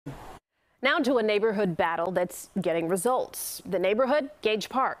Now to a neighborhood battle that's getting results. The neighborhood, Gage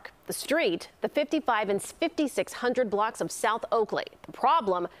Park. The street, the 55 and 5600 blocks of South Oakley. The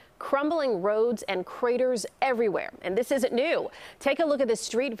problem, crumbling roads and craters everywhere. And this isn't new. Take a look at this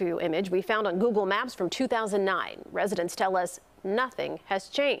street view image we found on Google Maps from 2009. Residents tell us nothing has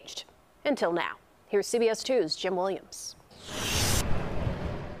changed until now. Here's CBS 2's Jim Williams.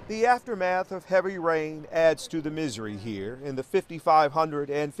 The aftermath of heavy rain adds to the misery here in the 5500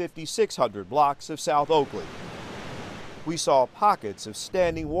 and 5600 blocks of South Oakley. We saw pockets of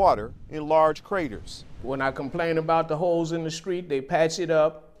standing water in large craters. When I complain about the holes in the street, they patch it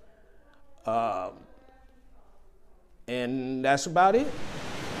up, and that's about it.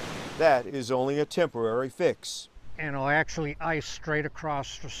 That is only a temporary fix. And it'll actually ice straight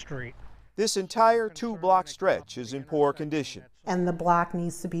across the street. This entire 2-block stretch is in poor condition. And the block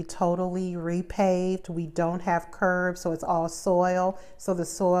needs to be totally repaved. We don't have curbs, so it's all soil. So the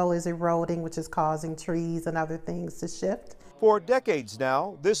soil is eroding, which is causing trees and other things to shift. For decades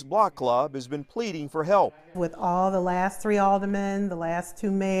now, this block club has been pleading for help. With all the last 3 aldermen, the last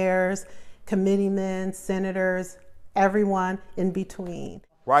 2 mayors, committeemen, senators, everyone in between.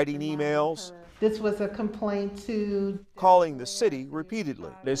 Writing emails. This was a complaint to... Calling the city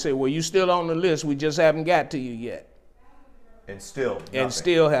repeatedly. They say, well, you're still on the list, we just haven't got to you yet. And still nothing. And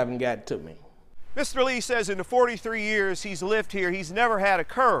still haven't got to me. Mr. Lee says in the 43 years he's lived here, he's never had a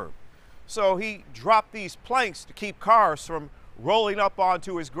curb. So he dropped these planks to keep cars from rolling up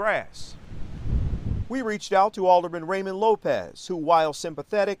onto his grass. We reached out to Alderman Raymond Lopez, who, while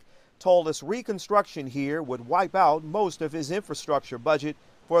sympathetic, told us reconstruction here would wipe out most of his infrastructure budget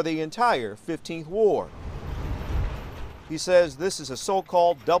for the entire 15th Ward. He says this is a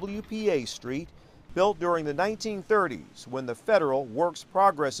so-called WPA street built during the 1930s when the Federal Works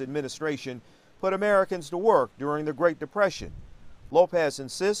Progress Administration put Americans to work during the Great Depression. Lopez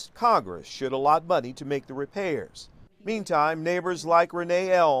insists Congress should allot money to make the repairs. Meantime, neighbors like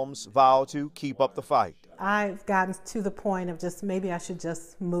Renee Elms vow to keep up the fight. I've gotten to the point of just maybe I should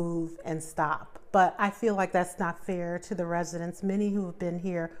just move and stop. But I feel like that's not fair to the residents, many who have been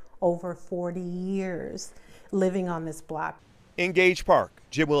here over 40 years living on this block. In Gage Park,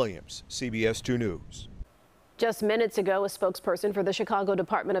 Jim Williams, CBS 2 News. Just minutes ago, a spokesperson for the Chicago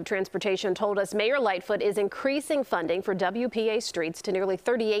Department of Transportation told us Mayor Lightfoot is increasing funding for WPA streets to nearly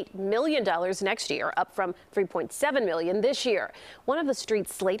 $38 million next year, up from $3.7 million this year. One of the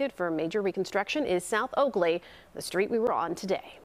streets slated for major reconstruction is South Oakley, the street we were on today.